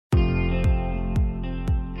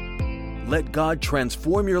Let God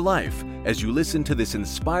transform your life as you listen to this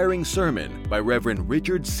inspiring sermon by Reverend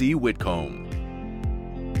Richard C. Whitcomb.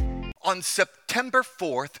 On September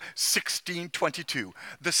 4th, 1622,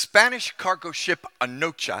 the Spanish cargo ship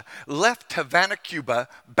Anocha left Havana, Cuba,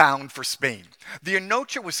 bound for Spain. The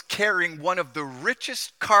Anocha was carrying one of the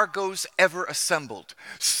richest cargoes ever assembled: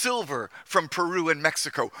 silver from Peru and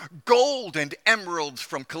Mexico, gold and emeralds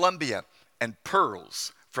from Colombia, and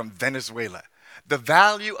pearls from Venezuela. The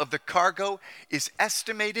value of the cargo is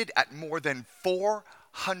estimated at more than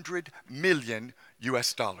 $400 million.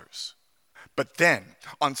 But then,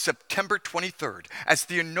 on September 23rd, as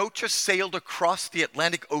the Anocha sailed across the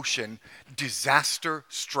Atlantic Ocean, disaster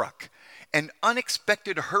struck. An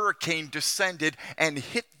unexpected hurricane descended and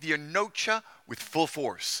hit the Anocha with full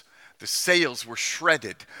force. The sails were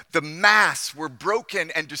shredded, the masts were broken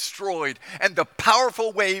and destroyed, and the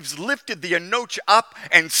powerful waves lifted the Anocha up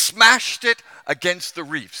and smashed it against the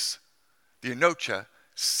reefs. The Anocha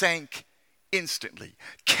sank instantly,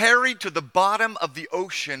 carried to the bottom of the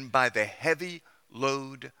ocean by the heavy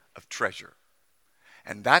load of treasure.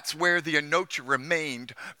 And that's where the Anocha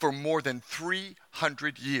remained for more than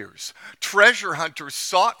 300 years. Treasure hunters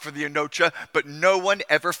sought for the Anocha, but no one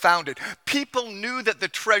ever found it. People knew that the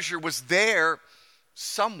treasure was there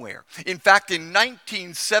somewhere. In fact, in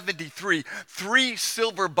 1973, 3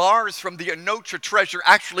 silver bars from the Anocha treasure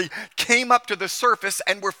actually came up to the surface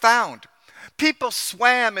and were found. People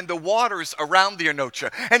swam in the waters around the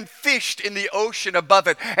Anocha and fished in the ocean above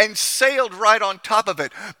it and sailed right on top of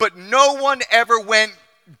it. But no one ever went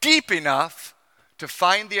deep enough to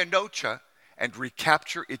find the Anocha and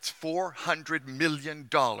recapture its $400 million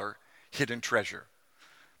hidden treasure.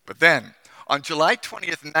 But then, on July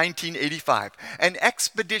 20th, 1985, an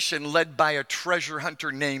expedition led by a treasure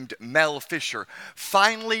hunter named Mel Fisher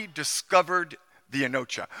finally discovered the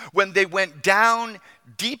Anocha. When they went down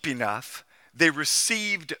deep enough, they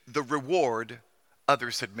received the reward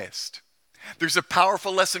others had missed. There's a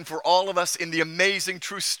powerful lesson for all of us in the amazing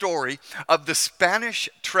true story of the Spanish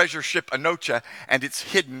treasure ship Anocha and its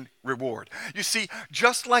hidden reward. You see,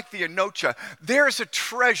 just like the Anocha, there's a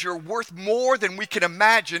treasure worth more than we can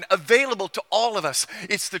imagine available to all of us.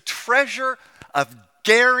 It's the treasure of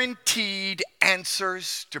guaranteed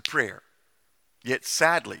answers to prayer. Yet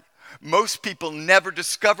sadly, most people never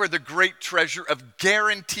discover the great treasure of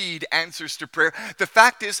guaranteed answers to prayer. The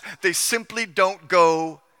fact is, they simply don't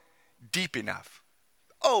go deep enough.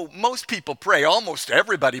 Oh, most people pray. Almost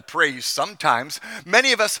everybody prays sometimes.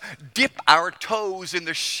 Many of us dip our toes in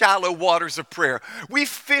the shallow waters of prayer. We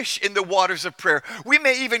fish in the waters of prayer. We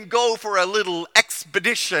may even go for a little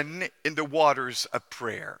expedition in the waters of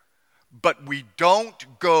prayer. But we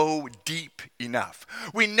don't go deep enough.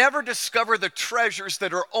 We never discover the treasures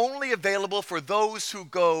that are only available for those who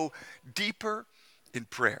go deeper in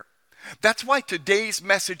prayer. That's why today's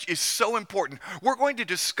message is so important. We're going to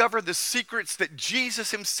discover the secrets that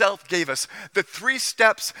Jesus himself gave us, the 3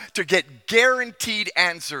 steps to get guaranteed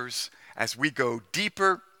answers as we go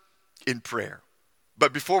deeper in prayer.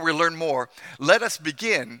 But before we learn more, let us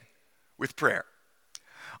begin with prayer.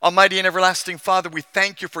 Almighty and everlasting Father, we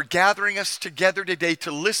thank you for gathering us together today to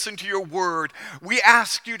listen to your word. We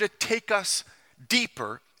ask you to take us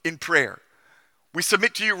deeper in prayer. We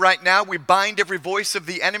submit to you right now. We bind every voice of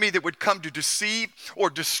the enemy that would come to deceive or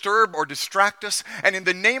disturb or distract us. And in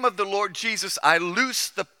the name of the Lord Jesus, I loose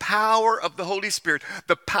the power of the Holy Spirit,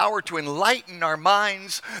 the power to enlighten our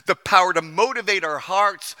minds, the power to motivate our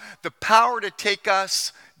hearts, the power to take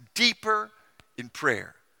us deeper in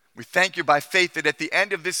prayer. We thank you by faith that at the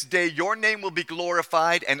end of this day, your name will be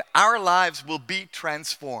glorified and our lives will be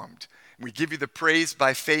transformed. We give you the praise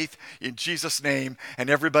by faith in Jesus' name. And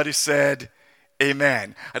everybody said,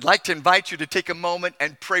 amen. I'd like to invite you to take a moment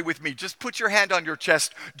and pray with me. Just put your hand on your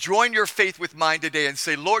chest, join your faith with mine today and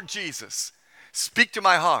say, Lord Jesus, speak to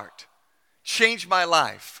my heart, change my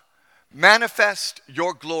life, manifest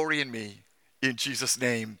your glory in me. In Jesus'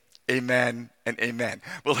 name, amen and amen.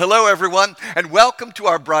 Well, hello everyone, and welcome to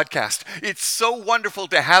our broadcast. It's so wonderful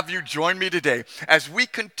to have you join me today as we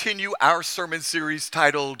continue our sermon series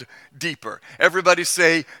titled Deeper. Everybody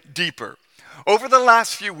say deeper. Over the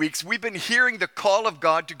last few weeks, we've been hearing the call of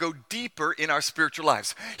God to go deeper in our spiritual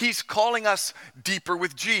lives. He's calling us deeper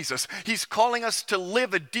with Jesus. He's calling us to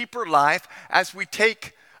live a deeper life as we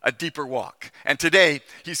take a deeper walk. And today,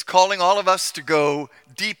 he's calling all of us to go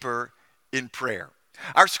deeper in prayer.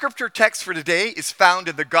 Our scripture text for today is found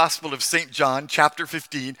in the Gospel of St. John, chapter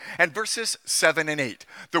 15, and verses 7 and 8.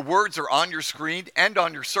 The words are on your screen and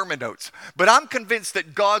on your sermon notes, but I'm convinced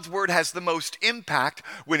that God's word has the most impact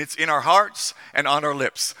when it's in our hearts and on our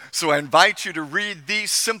lips. So I invite you to read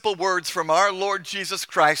these simple words from our Lord Jesus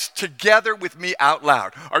Christ together with me out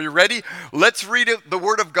loud. Are you ready? Let's read the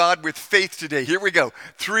word of God with faith today. Here we go.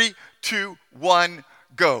 3, 2, 1,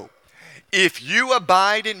 go. If you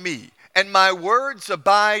abide in me, and my words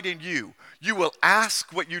abide in you, you will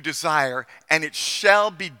ask what you desire, and it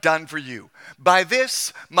shall be done for you. By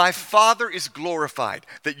this my Father is glorified,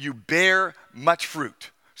 that you bear much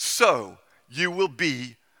fruit. So you will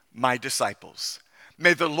be my disciples.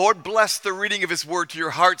 May the Lord bless the reading of his word to your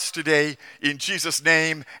hearts today, in Jesus'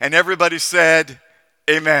 name. And everybody said,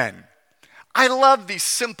 amen. I love these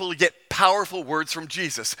simple yet powerful words from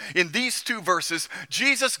Jesus. In these two verses,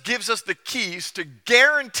 Jesus gives us the keys to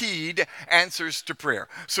guaranteed answers to prayer.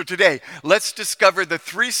 So today, let's discover the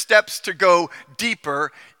 3 steps to go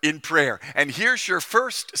deeper in prayer. And here's your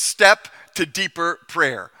first step to deeper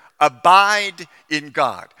prayer. Abide in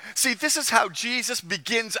God. See, this is how Jesus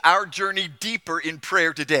begins our journey deeper in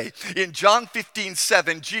prayer today. In John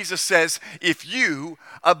 15:7, Jesus says, if you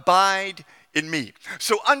abide in me.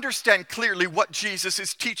 So understand clearly what Jesus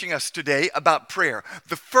is teaching us today about prayer.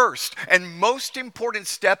 The first and most important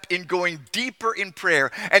step in going deeper in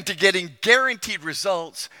prayer and to getting guaranteed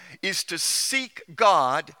results is to seek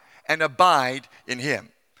God and abide in him.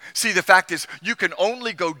 See, the fact is, you can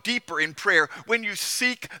only go deeper in prayer when you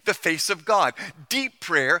seek the face of God. Deep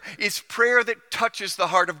prayer is prayer that touches the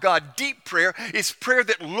heart of God. Deep prayer is prayer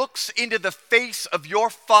that looks into the face of your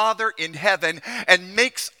Father in heaven and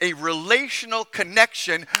makes a relational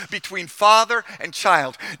connection between father and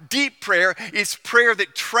child. Deep prayer is prayer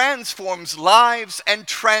that transforms lives and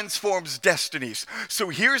transforms destinies. So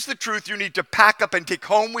here's the truth you need to pack up and take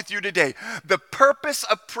home with you today. The purpose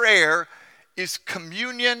of prayer is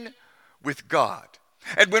communion with God.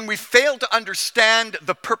 And when we fail to understand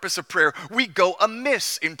the purpose of prayer, we go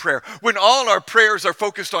amiss in prayer. When all our prayers are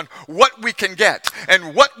focused on what we can get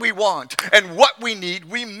and what we want and what we need,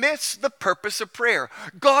 we miss the purpose of prayer.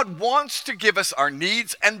 God wants to give us our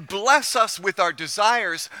needs and bless us with our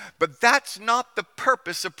desires, but that's not the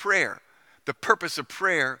purpose of prayer. The purpose of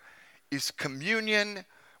prayer is communion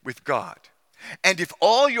with God. And if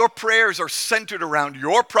all your prayers are centered around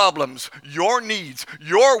your problems, your needs,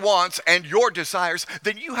 your wants, and your desires,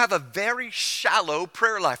 then you have a very shallow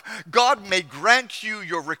prayer life. God may grant you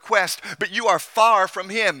your request, but you are far from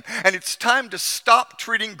him. And it's time to stop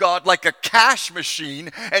treating God like a cash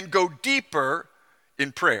machine and go deeper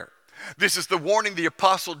in prayer. This is the warning the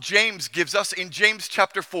Apostle James gives us in James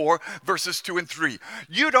chapter 4, verses 2 and 3.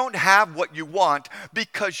 You don't have what you want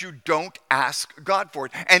because you don't ask God for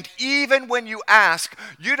it. And even when you ask,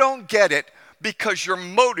 you don't get it because your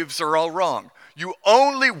motives are all wrong. You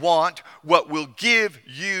only want what will give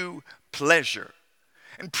you pleasure.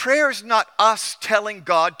 And prayer is not us telling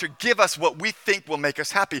God to give us what we think will make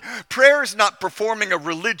us happy. Prayer is not performing a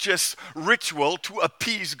religious ritual to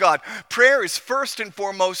appease God. Prayer is first and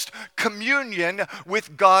foremost communion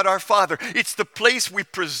with God our Father. It's the place we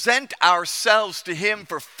present ourselves to him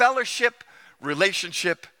for fellowship,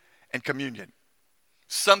 relationship, and communion.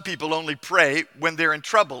 Some people only pray when they're in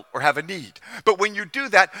trouble or have a need. But when you do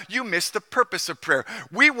that, you miss the purpose of prayer.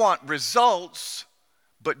 We want results,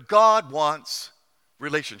 but God wants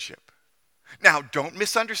relationship. Now, don't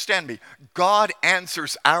misunderstand me. God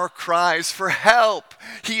answers our cries for help.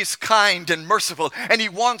 He is kind and merciful, and he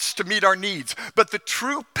wants to meet our needs. But the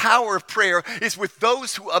true power of prayer is with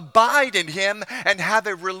those who abide in him and have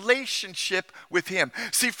a relationship with him.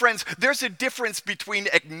 See, friends, there's a difference between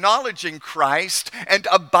acknowledging Christ and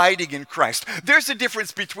abiding in Christ. There's a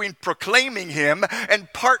difference between proclaiming him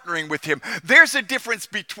and partnering with him. There's a difference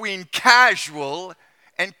between casual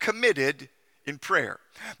and committed in prayer.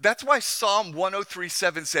 That's why Psalm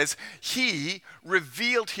 103:7 says, he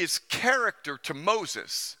revealed his character to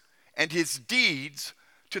Moses and his deeds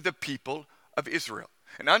to the people of Israel.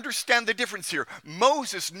 And understand the difference here.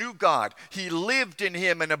 Moses knew God. He lived in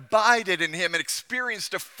him and abided in him and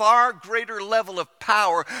experienced a far greater level of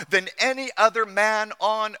power than any other man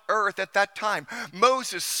on earth at that time.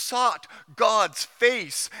 Moses sought God's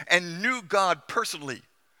face and knew God personally.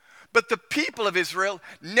 But the people of Israel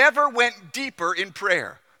never went deeper in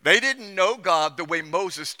prayer. They didn't know God the way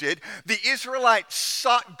Moses did. The Israelites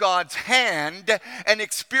sought God's hand and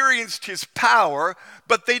experienced his power,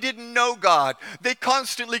 but they didn't know God. They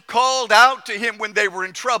constantly called out to him when they were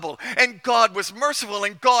in trouble, and God was merciful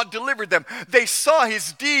and God delivered them. They saw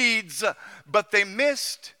his deeds, but they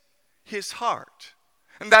missed his heart.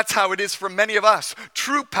 And that's how it is for many of us.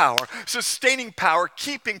 True power, sustaining power,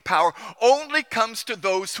 keeping power only comes to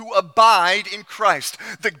those who abide in Christ.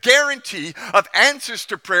 The guarantee of answers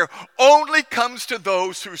to prayer only comes to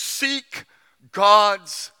those who seek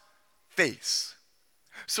God's face.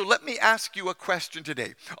 So let me ask you a question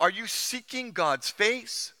today. Are you seeking God's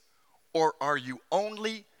face, or are you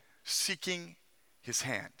only seeking his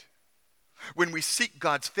hand? When we seek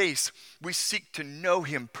God's face, we seek to know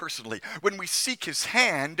him personally. When we seek his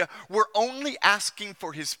hand, we're only asking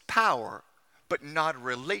for his power, but not a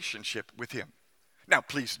relationship with him. Now,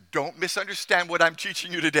 please don't misunderstand what I'm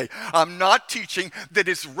teaching you today. I'm not teaching that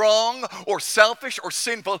it's wrong or selfish or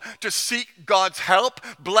sinful to seek God's help,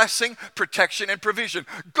 blessing, protection, and provision.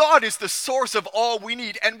 God is the source of all we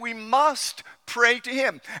need, and we must pray to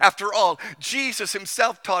him. After all, Jesus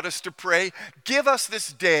himself taught us to pray, "Give us this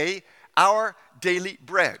day our daily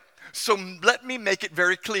bread." So let me make it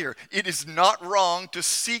very clear. It is not wrong to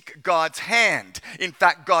seek God's hand. In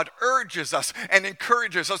fact, God urges us and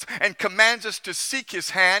encourages us and commands us to seek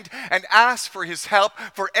his hand and ask for his help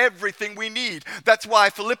for everything we need. That's why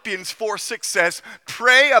Philippians 4:6 says,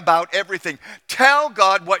 "Pray about everything. Tell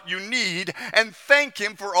God what you need and thank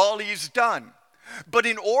him for all he's done." But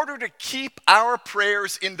in order to keep our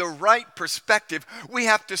prayers in the right perspective, we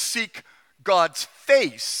have to seek God's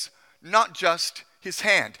face, not just his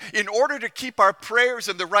hand. In order to keep our prayers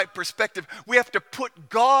in the right perspective, we have to put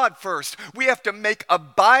God first. We have to make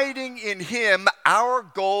abiding in him our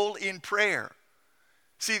goal in prayer.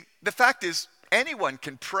 See, the fact is, anyone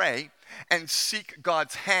can pray and seek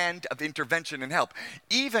God's hand of intervention and help.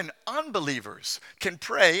 Even unbelievers can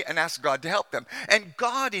pray and ask God to help them. And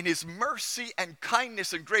God, in his mercy and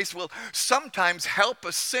kindness and grace, will sometimes help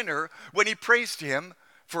a sinner when he prays to him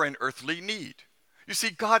for an earthly need. You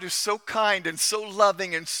see, God is so kind and so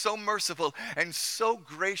loving and so merciful and so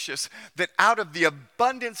gracious that out of the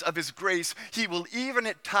abundance of his grace, he will even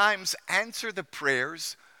at times answer the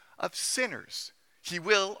prayers of sinners. He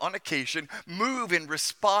will, on occasion, move in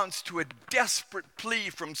response to a desperate plea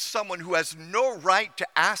from someone who has no right to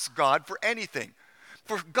ask God for anything.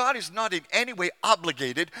 For God is not in any way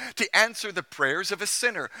obligated to answer the prayers of a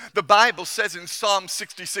sinner. The Bible says in Psalm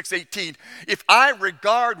 66:18, "If I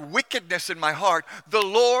regard wickedness in my heart, the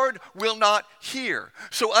Lord will not hear."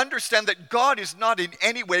 So understand that God is not in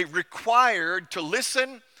any way required to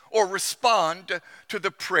listen or respond to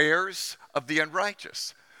the prayers of the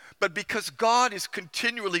unrighteous. But because God is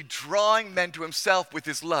continually drawing men to himself with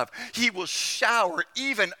his love, he will shower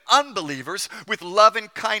even unbelievers with love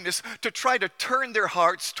and kindness to try to turn their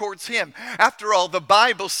hearts towards him. After all, the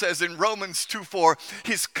Bible says in Romans 2:4,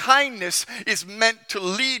 his kindness is meant to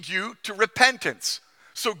lead you to repentance.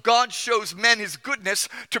 So God shows men his goodness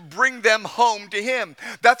to bring them home to him.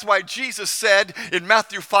 That's why Jesus said in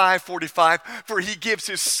Matthew 5:45, "For he gives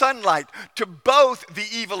his sunlight to both the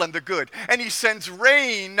evil and the good, and he sends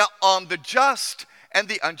rain on the just and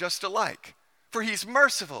the unjust alike. For he's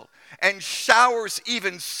merciful and showers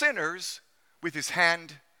even sinners with his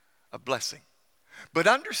hand of blessing." But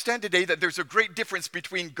understand today that there's a great difference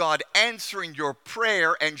between God answering your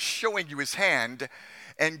prayer and showing you his hand,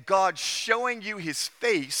 and God showing you his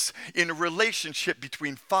face in a relationship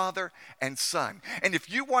between Father and Son. And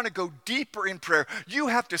if you want to go deeper in prayer, you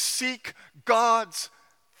have to seek God's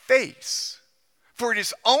face. For it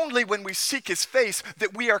is only when we seek his face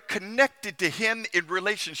that we are connected to him in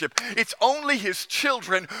relationship. It's only his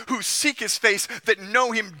children who seek his face that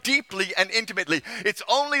know him deeply and intimately. It's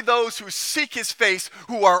only those who seek his face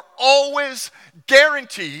who are always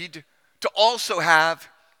guaranteed to also have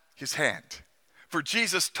his hand. For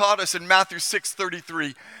Jesus taught us in Matthew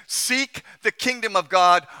 6:33, "Seek the kingdom of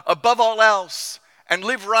God above all else and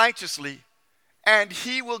live righteously, and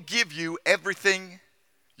he will give you everything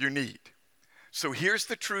you need." So here's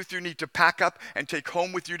the truth you need to pack up and take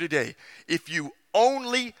home with you today. If you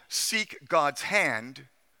only seek God's hand,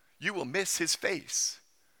 you will miss his face.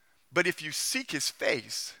 But if you seek his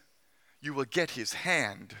face, you will get his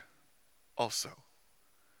hand also.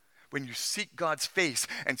 When you seek God's face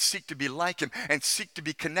and seek to be like him and seek to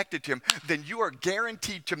be connected to him, then you are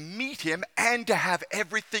guaranteed to meet him and to have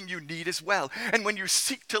everything you need as well. And when you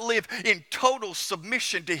seek to live in total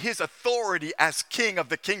submission to his authority as king of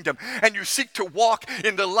the kingdom, and you seek to walk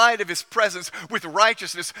in the light of his presence with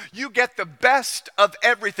righteousness, you get the best of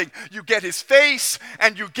everything. You get his face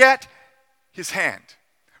and you get his hand.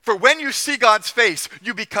 For when you see God's face,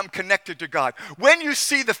 you become connected to God. When you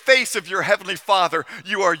see the face of your heavenly Father,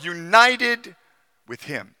 you are united with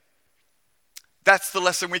him. That's the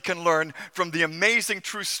lesson we can learn from the amazing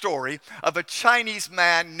true story of a Chinese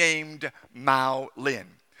man named Mao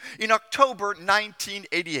Lin. In October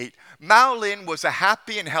 1988, Mao Lin was a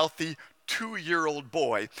happy and healthy 2-year-old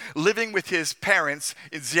boy living with his parents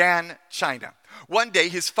in Xi'an, China. One day,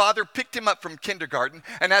 his father picked him up from kindergarten,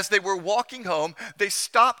 and as they were walking home, they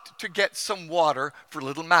stopped to get some water for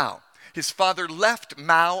little Mao. His father left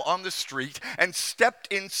Mao on the street and stepped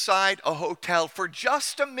inside a hotel for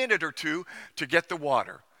just a minute or two to get the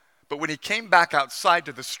water. But when he came back outside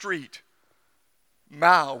to the street,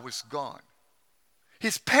 Mao was gone.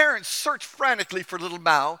 His parents searched frantically for little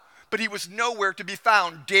Mao, but he was nowhere to be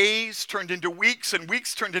found. Days turned into weeks, and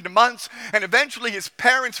weeks turned into months, and eventually his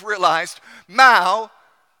parents realized Mao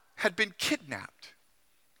had been kidnapped.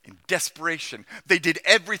 In desperation, they did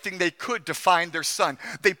everything they could to find their son.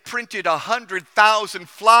 They printed 100,000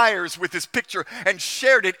 flyers with his picture and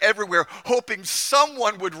shared it everywhere, hoping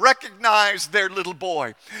someone would recognize their little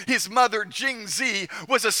boy. His mother, Jing Zi,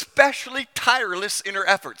 was especially tireless in her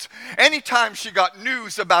efforts. Anytime she got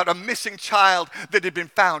news about a missing child that had been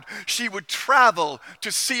found, she would travel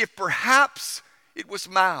to see if perhaps it was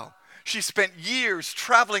Mao. She spent years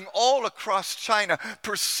traveling all across China,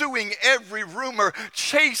 pursuing every rumor,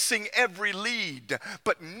 chasing every lead.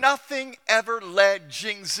 But nothing ever led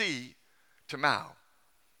Jingzi to Mao.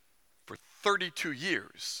 For 32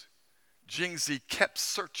 years, Jingzi kept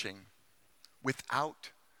searching without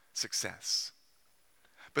success.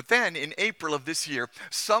 But then, in April of this year,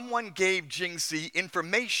 someone gave Jingzi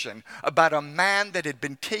information about a man that had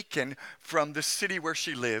been taken from the city where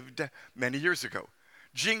she lived many years ago.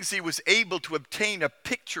 Jingzi was able to obtain a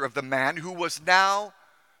picture of the man who was now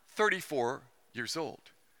 34 years old.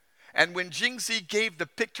 And when Jingzi gave the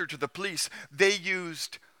picture to the police, they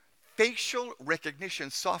used facial recognition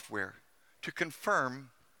software to confirm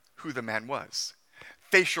who the man was.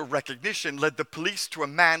 Facial recognition led the police to a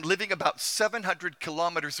man living about 700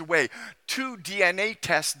 kilometers away. 2 DNA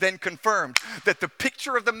tests then confirmed that the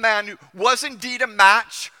picture of the man was indeed a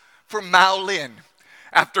match for Mao Lin.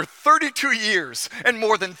 After 32 years and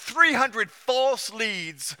more than 300 false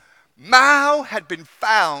leads, Mao had been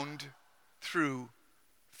found through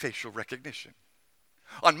facial recognition.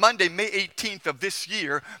 On Monday, May 18th of this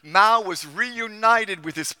year, Mao was reunited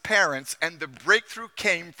with his parents, and the breakthrough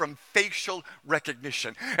came from facial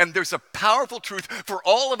recognition. And there's a powerful truth for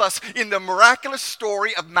all of us in the miraculous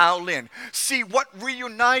story of Mao Lin. See, what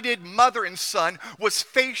reunited mother and son was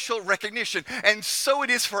facial recognition, and so it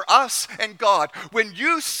is for us and God. When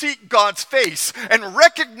you seek God's face and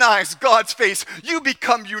recognize God's face, you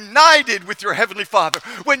become united with your Heavenly Father.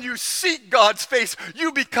 When you seek God's face,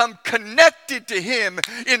 you become connected to Him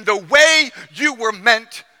in the way you were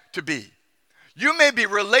meant to be. You may be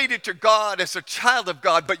related to God as a child of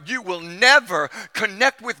God, but you will never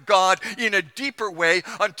connect with God in a deeper way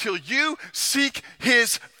until you seek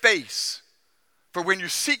His face. For when you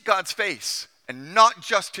seek God's face and not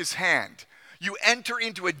just His hand, you enter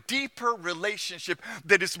into a deeper relationship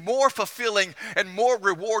that is more fulfilling and more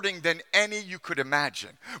rewarding than any you could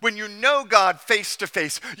imagine. When you know God face to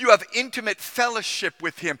face, you have intimate fellowship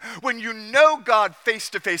with Him. When you know God face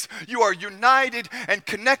to face, you are united and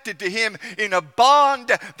connected to Him in a bond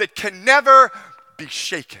that can never be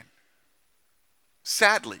shaken.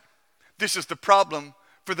 Sadly, this is the problem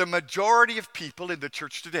for the majority of people in the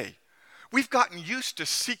church today. We've gotten used to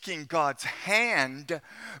seeking God's hand,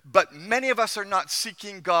 but many of us are not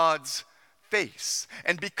seeking God's face.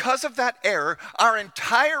 And because of that error, our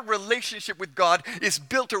entire relationship with God is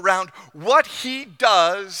built around what He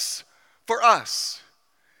does for us.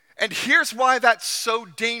 And here's why that's so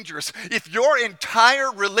dangerous. If your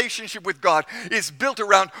entire relationship with God is built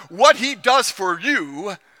around what He does for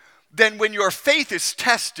you, then when your faith is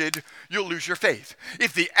tested, you'll lose your faith.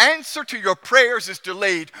 If the answer to your prayers is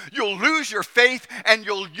delayed, you'll lose your faith and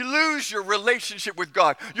you'll lose your relationship with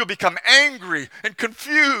God. You'll become angry and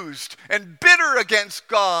confused and bitter against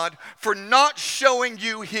God for not showing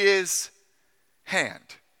you His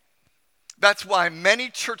hand. That's why many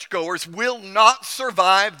churchgoers will not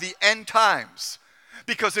survive the end times.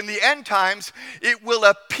 Because in the end times, it will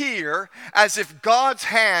appear as if God's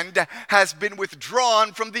hand has been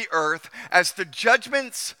withdrawn from the earth as the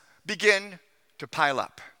judgments begin to pile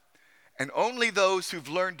up. And only those who've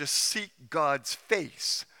learned to seek God's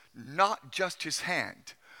face, not just His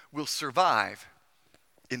hand, will survive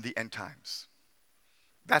in the end times.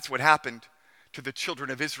 That's what happened to the children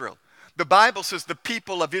of Israel. The Bible says the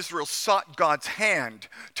people of Israel sought God's hand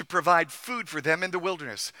to provide food for them in the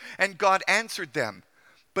wilderness. And God answered them.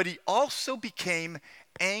 But He also became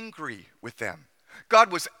angry with them.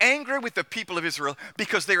 God was angry with the people of Israel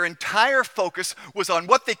because their entire focus was on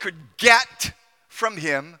what they could get from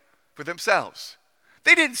Him for themselves.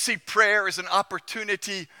 They didn't see prayer as an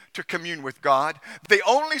opportunity to commune with God. They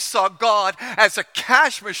only saw God as a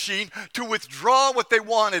cash machine to withdraw what they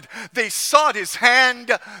wanted. They sought his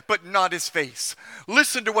hand, but not his face.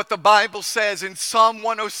 Listen to what the Bible says in Psalm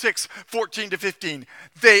 106, 14 to 15.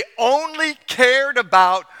 They only cared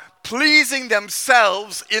about pleasing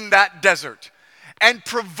themselves in that desert and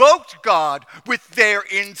provoked God with their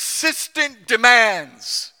insistent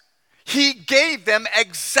demands. He gave them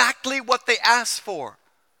exactly what they asked for.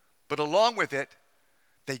 But along with it,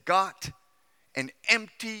 they got an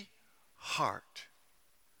empty heart.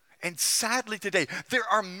 And sadly today, there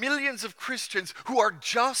are millions of Christians who are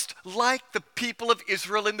just like the people of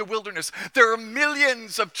Israel in the wilderness. There are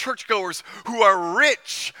millions of churchgoers who are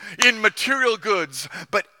rich in material goods,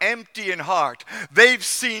 but empty in heart. They've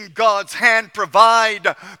seen God's hand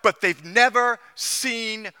provide, but they've never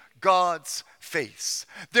seen God's face.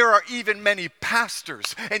 There are even many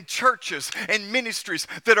pastors and churches and ministries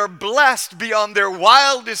that are blessed beyond their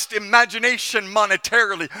wildest imagination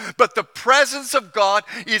monetarily, but the presence of God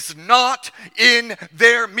is not in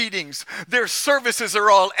their meetings. Their services are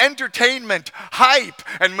all entertainment, hype,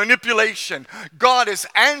 and manipulation. God has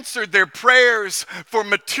answered their prayers for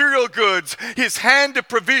material goods. His hand of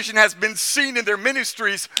provision has been seen in their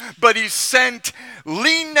ministries, but He sent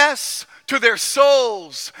leanness to their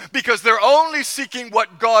souls because they're only seeking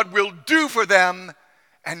what God will do for them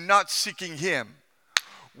and not seeking Him.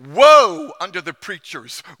 Woe unto the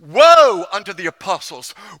preachers, woe unto the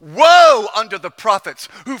apostles, woe unto the prophets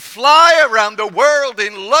who fly around the world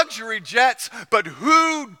in luxury jets, but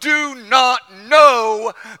who do not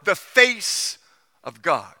know the face of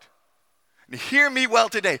God. Hear me well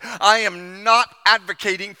today. I am not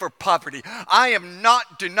advocating for poverty. I am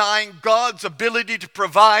not denying God's ability to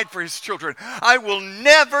provide for His children. I will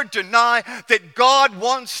never deny that God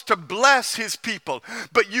wants to bless His people.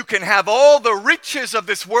 But you can have all the riches of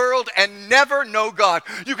this world and never know God.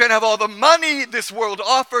 You can have all the money this world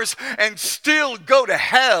offers and still go to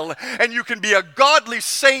hell. And you can be a godly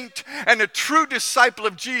saint and a true disciple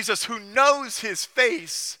of Jesus who knows His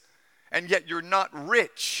face, and yet you're not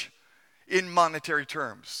rich in monetary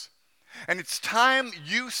terms. And it's time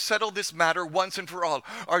you settle this matter once and for all.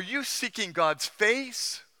 Are you seeking God's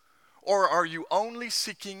face, or are you only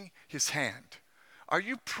seeking His hand? Are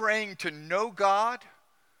you praying to know God,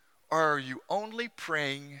 or are you only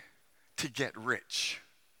praying to get rich?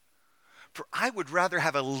 For I would rather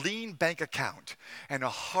have a lean bank account and a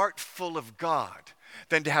heart full of God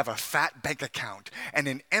than to have a fat bank account and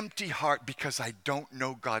an empty heart because I don't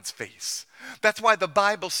know God's face. That's why the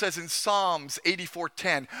Bible says in Psalms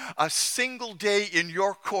 84:10, a single day in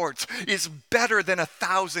your courts is better than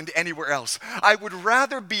 1,000 anywhere else. I would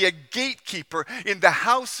rather be a gatekeeper in the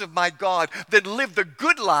house of my God than live the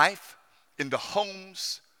good life in the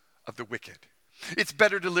homes of the wicked. It's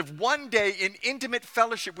better to live one day in intimate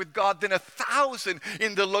fellowship with God than 1,000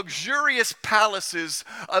 in the luxurious palaces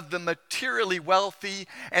of the materially wealthy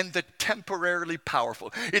and the temporarily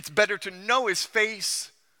powerful. It's better to know His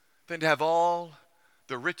face than to have all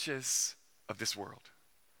the riches of this world.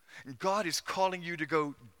 And God is calling you to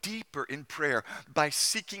go deeper in prayer by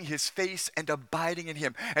seeking His face and abiding in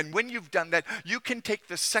Him. And when you've done that, you can take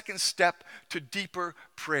the second step to deeper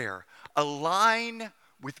prayer. Align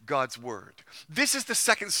with God's word. This is the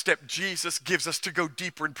second step Jesus gives us to go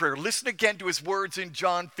deeper in prayer. Listen again to His words in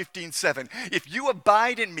John 15:7. If you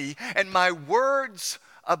abide in me and my words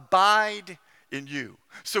abide in you.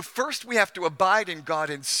 So first we have to abide in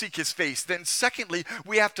God and seek His face. Then secondly,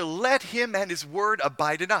 we have to let Him and His word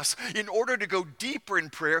abide in us. In order to go deeper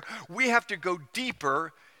in prayer, we have to go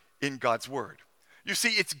deeper in God's word. You see,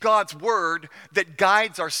 it's God's word that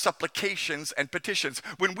guides our supplications and petitions.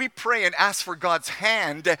 When we pray and ask for God's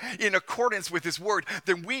hand in accordance with His word,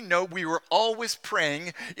 then we know we were always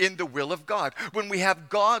praying in the will of God. When we have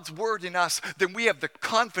God's word in us, then we have the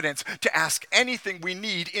confidence to ask anything we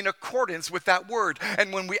need in accordance with that word.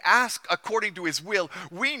 And when we ask according to His will,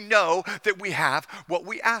 we know that we have what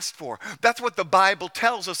we asked for. That's what the Bible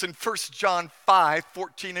tells us in 1 John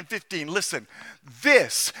 5:14 and 15. Listen,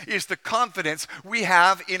 this is the confidence we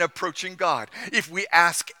have in approaching God. If we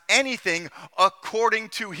ask anything according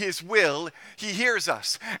to His will, He hears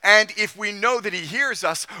us. And if we know that He hears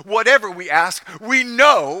us, whatever we ask, we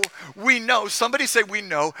know, somebody say we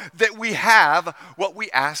know, that we have what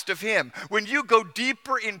we asked of Him. When you go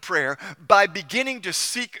deeper in prayer by beginning to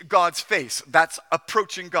seek God's face, that's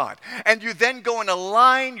approaching God. And you then go and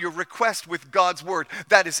align your request with God's word,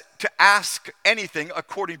 that is to ask anything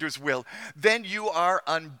according to His will, then you are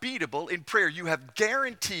unbeatable in prayer. You have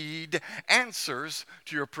guaranteed answers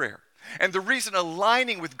to your prayer. And the reason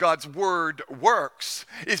aligning with God's word works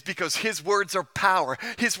is because his words are power.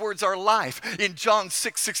 His words are life. In John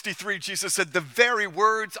 6:63, Jesus said, "The very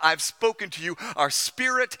words I've spoken to you are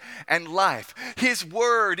spirit and life." His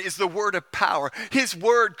word is the word of power. His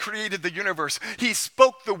word created the universe. He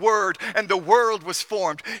spoke the word and the world was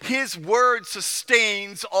formed. His word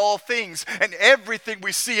sustains all things. And everything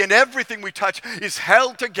we see and everything we touch is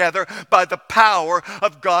held together by the power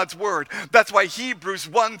of God's word. That's why Hebrews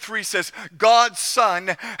 1:3 says, God's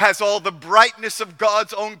Son has all the brightness of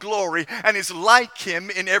God's own glory and is like him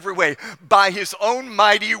in every way. By his own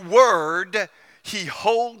mighty word, he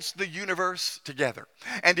holds the universe together.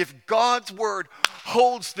 And if God's word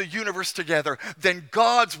holds the universe together, then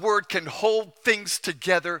God's word can hold things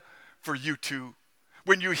together for you too.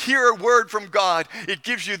 When you hear a word from God, it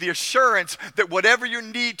gives you the assurance that whatever you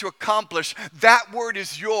need to accomplish, that word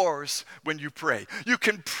is yours when you pray. You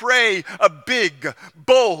can pray a big,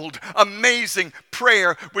 bold, amazing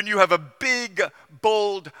prayer when you have a big,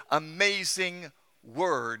 bold, amazing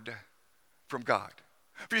word from God.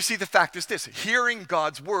 For you see, the fact is this: hearing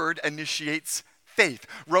God's word initiates faith.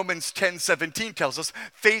 Romans 10:17 tells us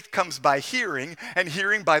faith comes by hearing, and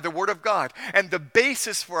hearing by the word of God. And the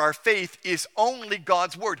basis for our faith is only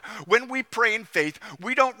God's word. When we pray in faith,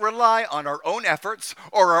 we don't rely on our own efforts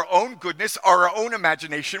or our own goodness or our own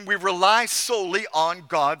imagination. We rely solely on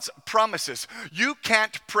God's promises. You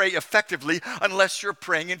can't pray effectively unless you're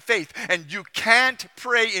praying in faith. And you can't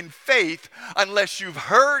pray in faith unless you've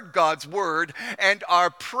heard God's word and are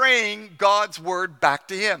praying God's word back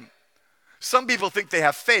to him. Some people think they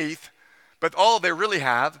have faith, but all they really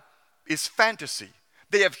have is fantasy.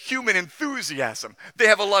 They have human enthusiasm. They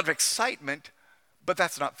have a lot of excitement, but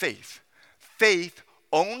that's not faith. Faith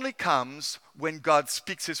only comes when God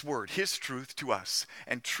speaks his word, his truth to us.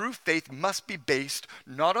 And true faith must be based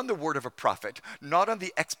not on the word of a prophet, not on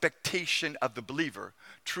the expectation of the believer.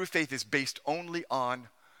 True faith is based only on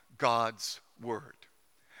God's word.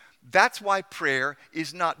 That's why prayer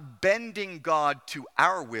is not bending God to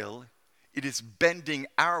our will. It is bending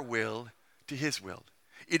our will to his will.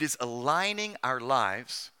 It is aligning our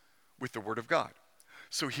lives with the word of God.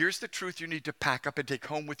 So here's the truth you need to pack up and take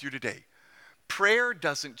home with you today. Prayer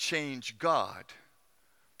doesn't change God.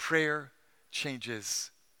 Prayer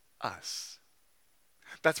changes us.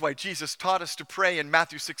 That's why Jesus taught us to pray in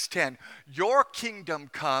Matthew 6:10, "Your kingdom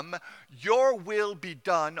come, your will be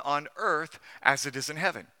done on earth as it is in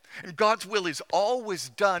heaven." And God's will is always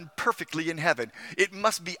done perfectly in heaven. It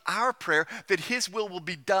must be our prayer that his will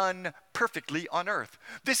be done perfectly on earth.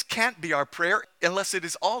 This can't be our prayer unless it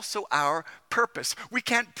is also our purpose. We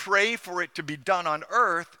can't pray for it to be done on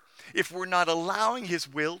earth if we're not allowing his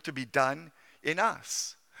will to be done in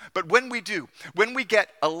us. But when we do, when we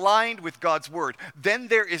get aligned with God's word, then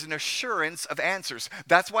there is an assurance of answers.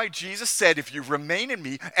 That's why Jesus said, "If you remain in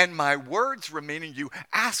me and my words remain in you,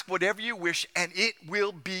 ask whatever you wish and it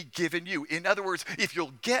will be given you." In other words, if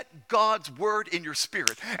you'll get God's word in your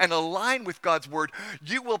spirit and align with God's word,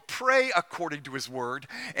 you will pray according to his word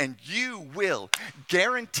and you will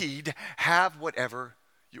guaranteed have whatever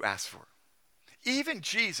you ask for. Even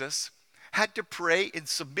Jesus had to pray in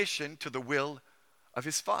submission to the will of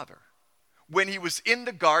his Father. When he was in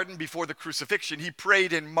the garden before the crucifixion, he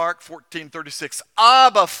prayed in Mark 14:36,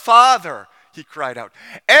 "Abba, Father," he cried out,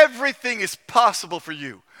 "everything is possible for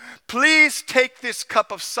you. Please take this cup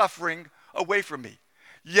of suffering away from me.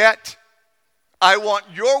 Yet I want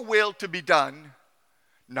your will to be done,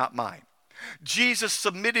 not mine." Jesus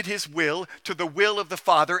submitted his will to the will of the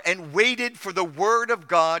Father and waited for the word of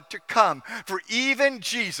God to come. For even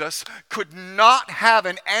Jesus could not have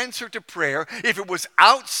an answer to prayer if it was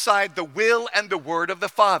outside the will and the word of the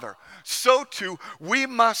Father. So too, we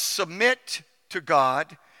must submit to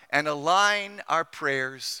God and align our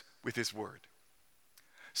prayers with his word.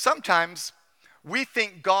 Sometimes we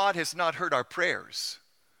think God has not heard our prayers,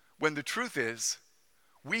 when the truth is,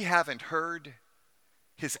 we haven't heard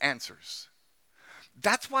his answers.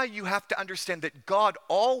 That's why you have to understand that God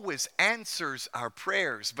always answers our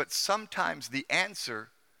prayers, but sometimes the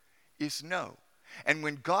answer is no. And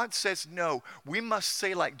when God says no, we must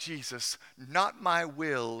say like Jesus, "Not my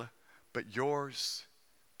will, but yours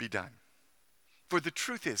be done." For the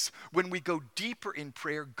truth is, when we go deeper in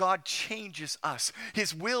prayer, God changes us.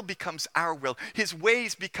 His will becomes our will. His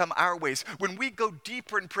ways become our ways. When we go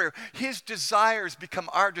deeper in prayer, his desires become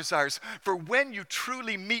our desires. For when you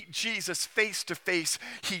truly meet Jesus face to face,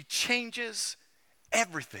 he changes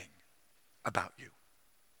everything about you.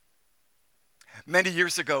 Many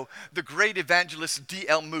years ago, the great evangelist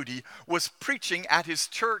D.L. Moody was preaching at his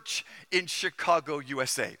church in Chicago,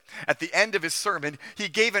 USA. At the end of his sermon, he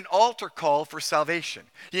gave an altar call for salvation.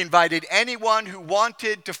 He invited anyone who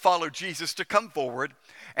wanted to follow Jesus to come forward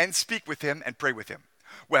and speak with him and pray with him.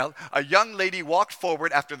 Well, a young lady walked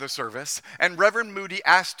forward after the service, and Reverend Moody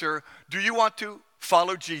asked her, "Do you want to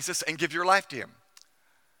follow Jesus and give your life to him?"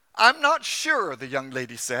 "I'm not sure," the young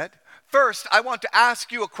lady said. "First, I want to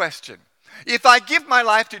ask you a question. If I give my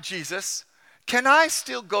life to Jesus, can I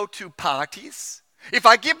still go to parties? If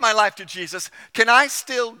I give my life to Jesus, can I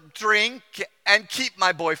still drink and keep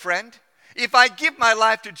my boyfriend? If I give my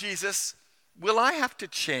life to Jesus, will I have to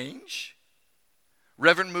change?"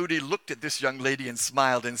 Reverend Moody looked at this young lady and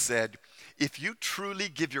smiled and said, "If you truly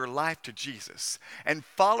give your life to Jesus and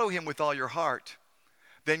follow him with all your heart,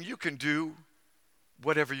 then you can do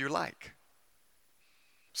whatever you like."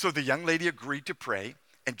 So the young lady agreed to pray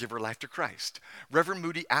and give her life to Christ. Reverend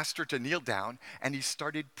Moody asked her to kneel down, and he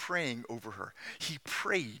started praying over her. He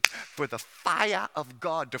prayed for the fire of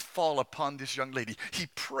God to fall upon this young lady. He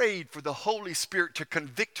prayed for the Holy Spirit to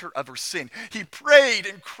convict her of her sin. He prayed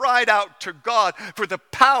and cried out to God for the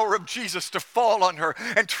power of Jesus to fall on her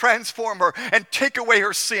and transform her and take away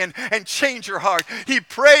her sin and change her heart. He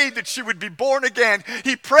prayed that she would be born again.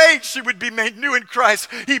 He prayed she would be made new in Christ.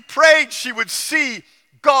 He prayed she would see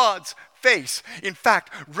God's face. In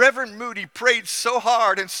fact, Reverend Moody prayed so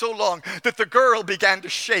hard and so long that the girl began to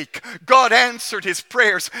shake. God answered his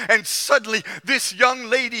prayers, and suddenly this young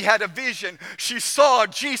lady had a vision. She saw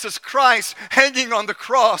Jesus Christ hanging on the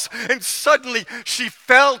cross, and suddenly she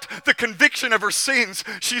felt the conviction of her sins.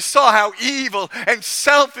 She saw how evil and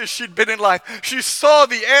selfish she'd been in life. She saw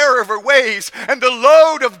the error of her ways and the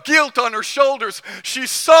load of guilt on her shoulders. She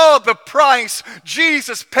saw the price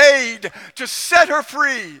Jesus paid to set her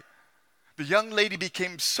free. The young lady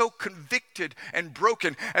became so convicted and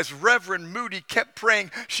broken as Reverend Moody kept praying.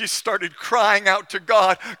 She started crying out to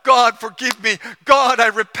God, "God, forgive me. God, I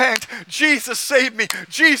repent. Jesus, save me.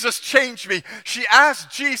 Jesus, change me." She asked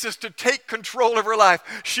Jesus to take control of her life.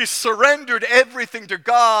 She surrendered everything to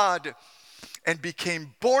God and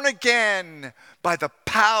became born again by the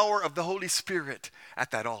power of the Holy Spirit at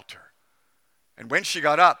that altar. And when she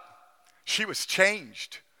got up, she was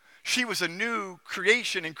changed. She was a new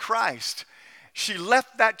creation in Christ. She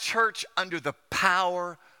left that church under the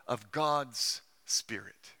power of God's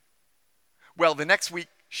Spirit. Well, the next week,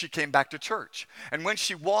 she came back to church. And when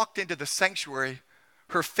she walked into the sanctuary,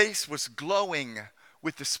 her face was glowing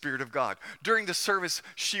with the Spirit of God. During the service,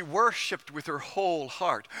 she worshiped with her whole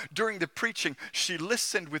heart. During the preaching, she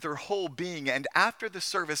listened with her whole being. And after the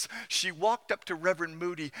service, she walked up to Reverend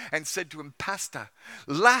Moody and said to him, "Pastor,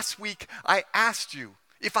 last week I asked you,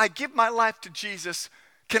 if I give my life to Jesus,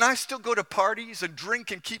 can I still go to parties and drink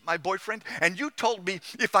and keep my boyfriend? And you told me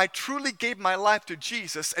if I truly gave my life to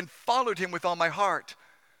Jesus and followed him with all my heart,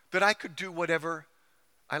 that I could do whatever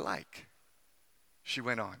I like." She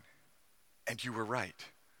went on, "And you were right.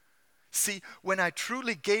 See, when I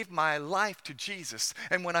truly gave my life to Jesus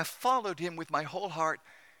and when I followed him with my whole heart,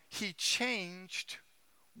 he changed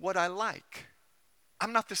what I like.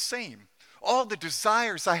 I'm not the same. All the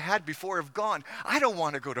desires I had before have gone. I don't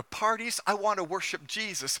want to go to parties. I want to worship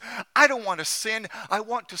Jesus. I don't want to sin. I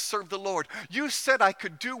want to serve the Lord. You said I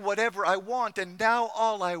could do whatever I want, and now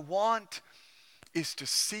all I want is to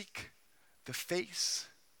seek the face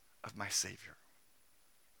of my Savior."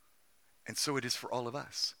 And so it is for all of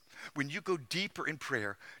us. When you go deeper in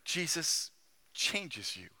prayer, Jesus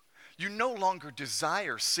changes you. You no longer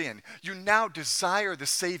desire sin. You now desire the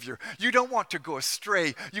Savior. You don't want to go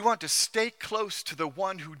astray. You want to stay close to the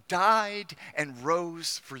one who died and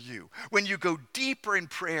rose for you. When you go deeper in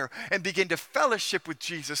prayer and begin to fellowship with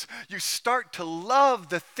Jesus, you start to love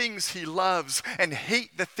the things he loves and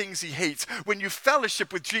hate the things he hates. When you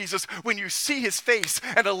fellowship with Jesus, when you see his face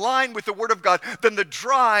and align with the Word of God, then the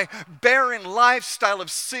dry, barren lifestyle of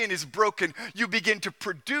sin is broken. You begin to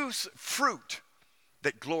produce fruit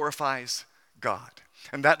that glorifies God.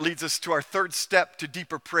 And that leads us to our third step to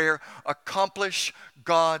deeper prayer: accomplish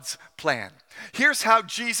God's plan. Here's how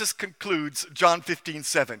Jesus concludes John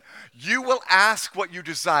 15:7. "You will ask what you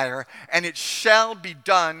desire, and it shall be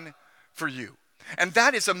done for you." And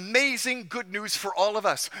that is amazing good news for all of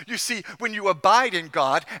us. You see, when you abide in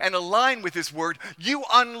God and align with his word, you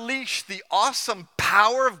unleash the awesome power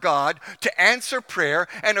power of God to answer prayer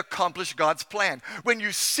and accomplish God's plan. When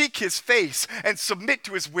you seek his face and submit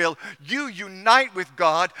to his will, you unite with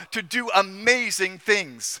God to do amazing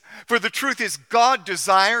things. For the truth is, God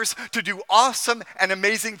desires to do awesome and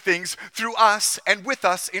amazing things through us and with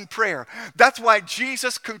us in prayer. That's why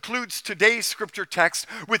Jesus concludes today's scripture text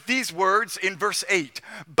with these words in verse 8.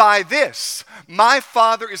 By this, my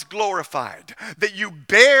Father is glorified, that you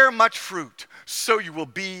bear much fruit, so you will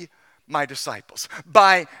be my disciples.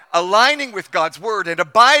 By aligning with God's word and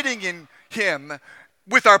abiding in him,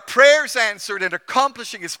 with our prayers answered and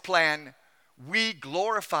accomplishing his plan, we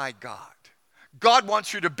glorify God. God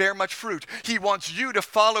wants you to bear much fruit. He wants you to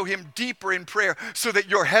follow him deeper in prayer so that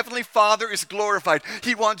your heavenly Father is glorified.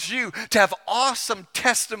 He wants you to have awesome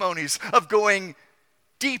testimonies of going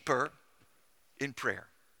deeper in prayer.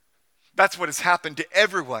 That's what has happened to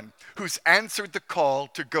everyone who's answered the call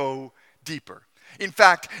to go deeper. In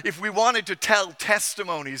fact, if we wanted to tell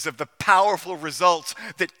testimonies of the powerful results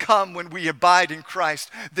that come when we abide in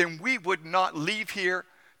Christ, then we would not leave here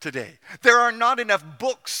today. There are not enough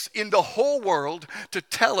books in the whole world to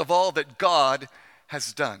tell of all that God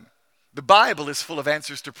has done. The Bible is full of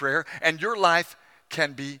answers to prayer, and your life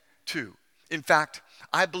can be too. In fact,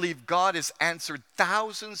 I believe God has answered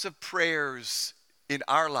thousands of prayers in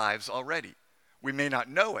our lives already. We may not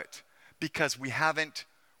know it because we haven't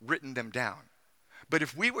written them down. But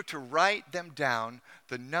if we were to write them down,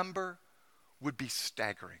 the number would be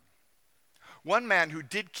staggering. One man who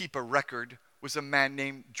did keep a record was a man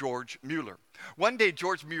named George Mueller. One day,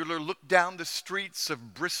 George Mueller looked down the streets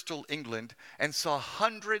of Bristol, England, and saw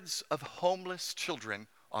hundreds of homeless children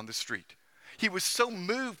on the street. He was so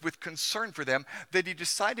moved with concern for them that he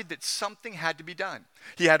decided that something had to be done.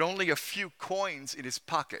 He had only a few coins in his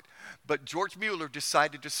pocket, but George Mueller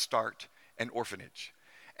decided to start an orphanage.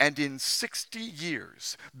 And in 60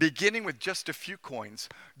 years, beginning with just a few coins,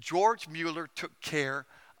 George Mueller took care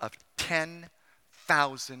of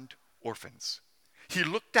 10,000 orphans. He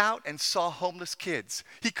looked out and saw homeless kids.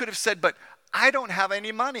 He could have said, but I don't have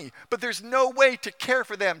any money, but there's no way to care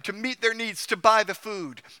for them, to meet their needs, to buy the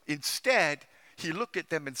food. Instead, he looked at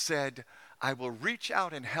them and said, I will reach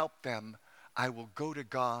out and help them. I will go to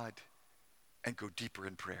God and go deeper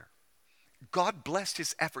in prayer. God blessed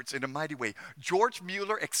his efforts in a mighty way. George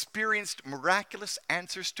Mueller experienced miraculous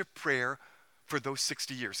answers to prayer for those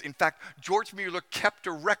 60 years. In fact, George Mueller kept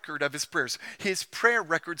a record of his prayers. His prayer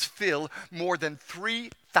records fill more than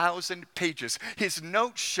 3,000 pages. His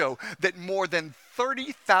notes show that more than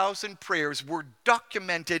 30,000 prayers were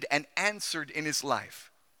documented and answered in his life.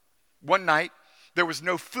 One night, there was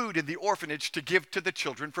no food in the orphanage to give to the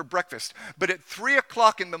children for breakfast. But at 3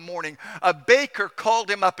 o'clock in the morning, a baker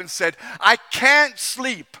called him up and said, I can't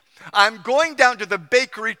sleep. I'm going down to the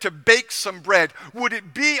bakery to bake some bread. Would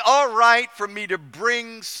it be all right for me to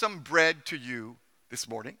bring some bread to you this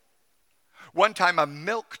morning? One time, a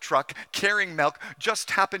milk truck carrying milk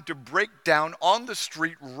just happened to break down on the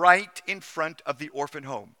street right in front of the orphan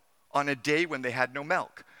home on a day when they had no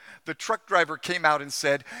milk. The truck driver came out and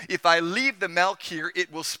said, if I leave the milk here,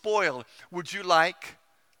 it will spoil. Would you like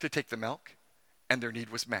to take the milk? And their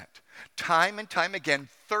need was met. Time and time again,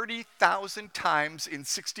 30,000 times in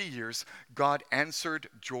 60 years, God answered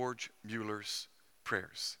George Mueller's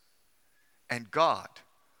prayers. And God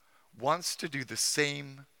wants to do the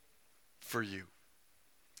same for you.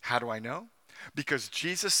 How do I know? Because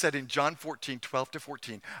Jesus said in John 14,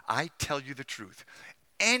 12-14, I tell you the truth.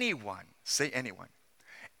 Anyone, say anyone,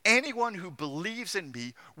 anyone who believes in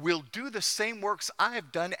me will do the same works I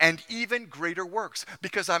have done and even greater works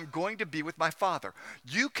because I'm going to be with my Father.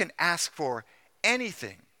 You can ask for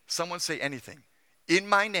anything, someone say anything, in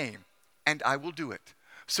my name, and I will do it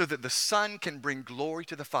so that the Son can bring glory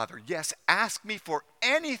to the Father. Yes, ask me for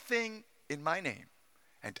anything in my name,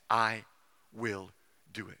 and I will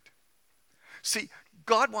do it. See,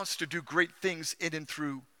 God wants to do great things in and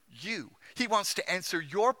through you. He wants to answer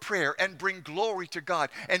your prayer and bring glory to God.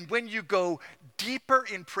 And when you go deeper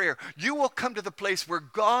in prayer, you will come to the place where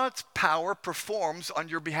God's power performs on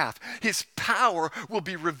your behalf. His power will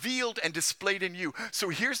be revealed and displayed in you. So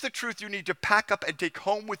here's the truth you need to pack up and take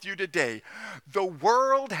home with you today. The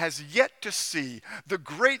world has yet to see the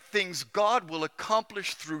great things God will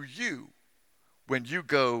accomplish through you when you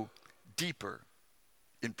go deeper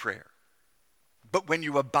in prayer. But when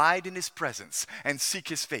you abide in his presence and seek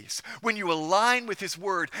his face, when you align with his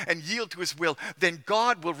word and yield to his will, then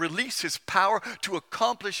God will release his power to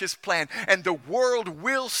accomplish his plan, and the world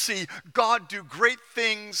will see God do great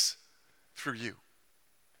things through you.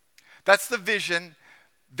 That's the vision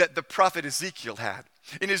that the prophet Ezekiel had.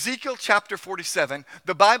 In Ezekiel chapter 47,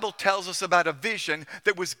 the Bible tells us about a vision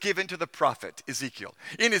that was given to the prophet Ezekiel.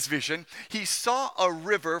 In his vision, he saw a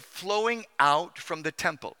river flowing out from the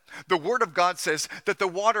temple. The Word of God says that the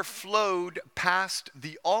water flowed past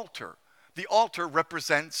the altar. The altar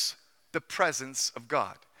represents the presence of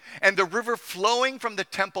God. And the river flowing from the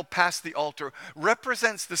temple past the altar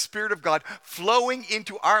represents the Spirit of God flowing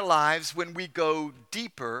into our lives when we go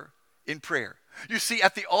deeper in prayer. You see,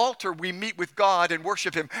 at the altar, we meet with God and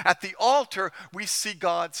worship Him. At the altar, we see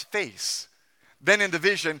God's face. Then in the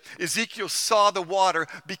vision, Ezekiel saw the water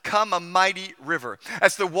become a mighty river.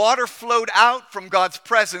 As the water flowed out from God's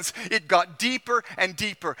presence, it got deeper and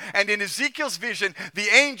deeper. And in Ezekiel's vision, the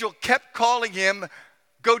angel kept calling him,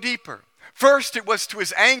 "Go deeper." First, it was to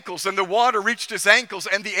his ankles, and the water reached his ankles,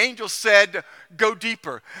 and the angel said, "Go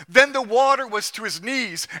deeper." Then the water was to his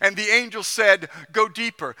knees, and the angel said, "Go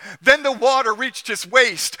deeper." Then the water reached his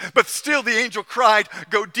waist, but still the angel cried,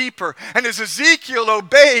 "Go deeper." And as Ezekiel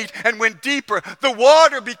obeyed and went deeper, the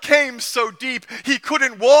water became so deep he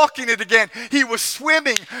couldn't walk in it again. He was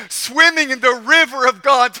swimming in the river of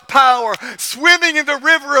God's power, swimming in the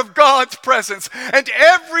river of God's presence. And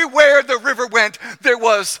everywhere the river went, there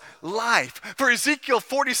was life. For Ezekiel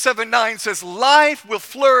 47:9 says, "Life will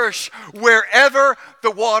flourish wherever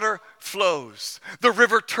the water flows." The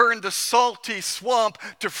river turned the salty swamp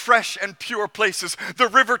to fresh and pure places. The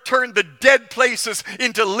river turned the dead places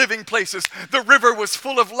into living places. The river was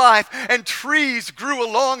full of life, and trees grew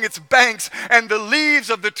along its banks, and the leaves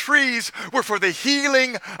of the trees were for the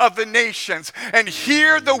healing of the nations. And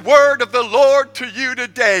hear the word of the Lord to you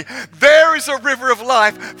today. There is a river of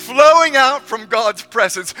life flowing out from God's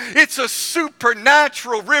presence. It's a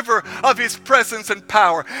supernatural river of His presence and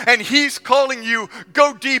power. And He's calling you,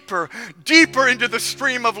 go deeper. Deeper into the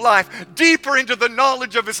stream of life, deeper into the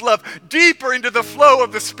knowledge of His love, deeper into the flow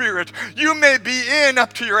of the Spirit. You may be in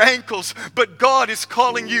up to your ankles, but God is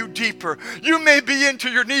calling you deeper. You may be into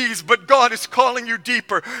your knees, but God is calling you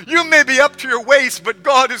deeper. You may be up to your waist, but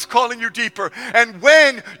God is calling you deeper. And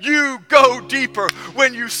when you go deeper,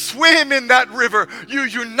 when you swim in that river, you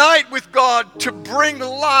unite with God to bring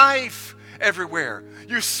life everywhere.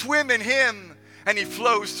 You swim in Him, and He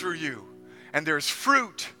flows through you. And there's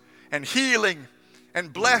fruit and healing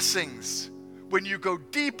and blessings when you go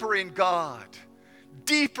deeper in God,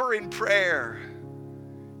 deeper in prayer,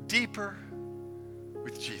 deeper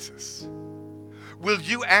with Jesus. Will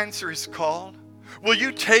you answer His call? Will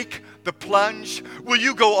you take the plunge? Will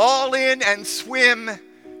you go all in and swim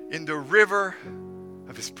in the river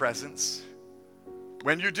of His presence?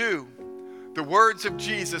 When you do, the words of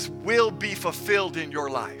Jesus will be fulfilled in your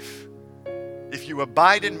life. If you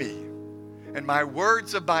abide in me, and my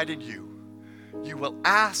words abide in you, you will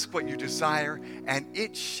ask what you desire, and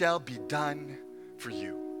it shall be done for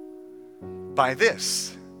you. By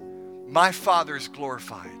this, my Father is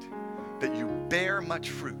glorified, that you bear much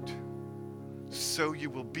fruit, so you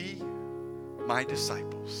will be my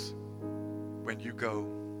disciples when you go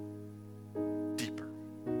deeper.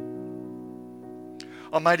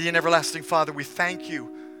 Almighty and everlasting Father, we thank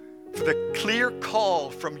you for the clear call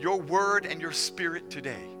from your word and your Spirit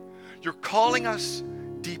today. You're calling us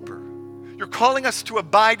deeper. You're calling us to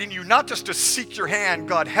abide in you, not just to seek your hand,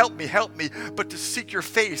 God, help me, but to seek your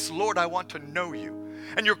face. Lord, I want to know you.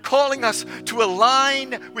 And you're calling us to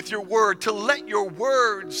align with your word, to let your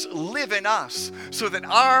words live in us so that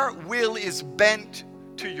our will is bent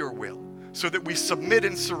to your will, so that we submit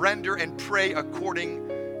and surrender and pray according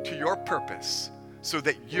to your purpose, so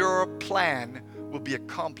that your plan will be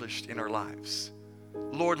accomplished in our lives.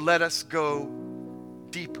 Lord, let us go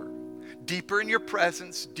deeper. Deeper in your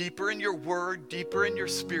presence, deeper in your word, deeper in your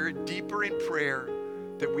Spirit, deeper in prayer,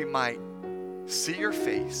 that we might see your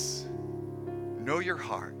face, know your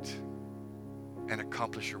heart, and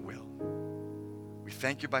accomplish your will. We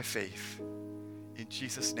thank you by faith. In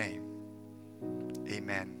Jesus' name,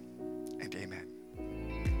 amen and amen.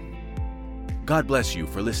 God bless you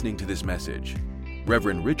for listening to this message.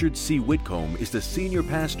 Reverend Richard C. Whitcomb is the senior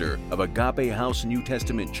pastor of Agape House New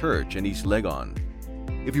Testament Church in East Legon.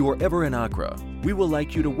 If you are ever in Accra, we would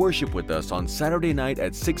like you to worship with us on Saturday night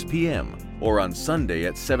at 6 p.m. or on Sunday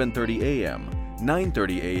at 7:30 a.m.,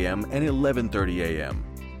 9:30 a.m., and 11:30 a.m.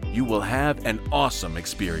 You will have an awesome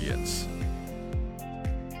experience.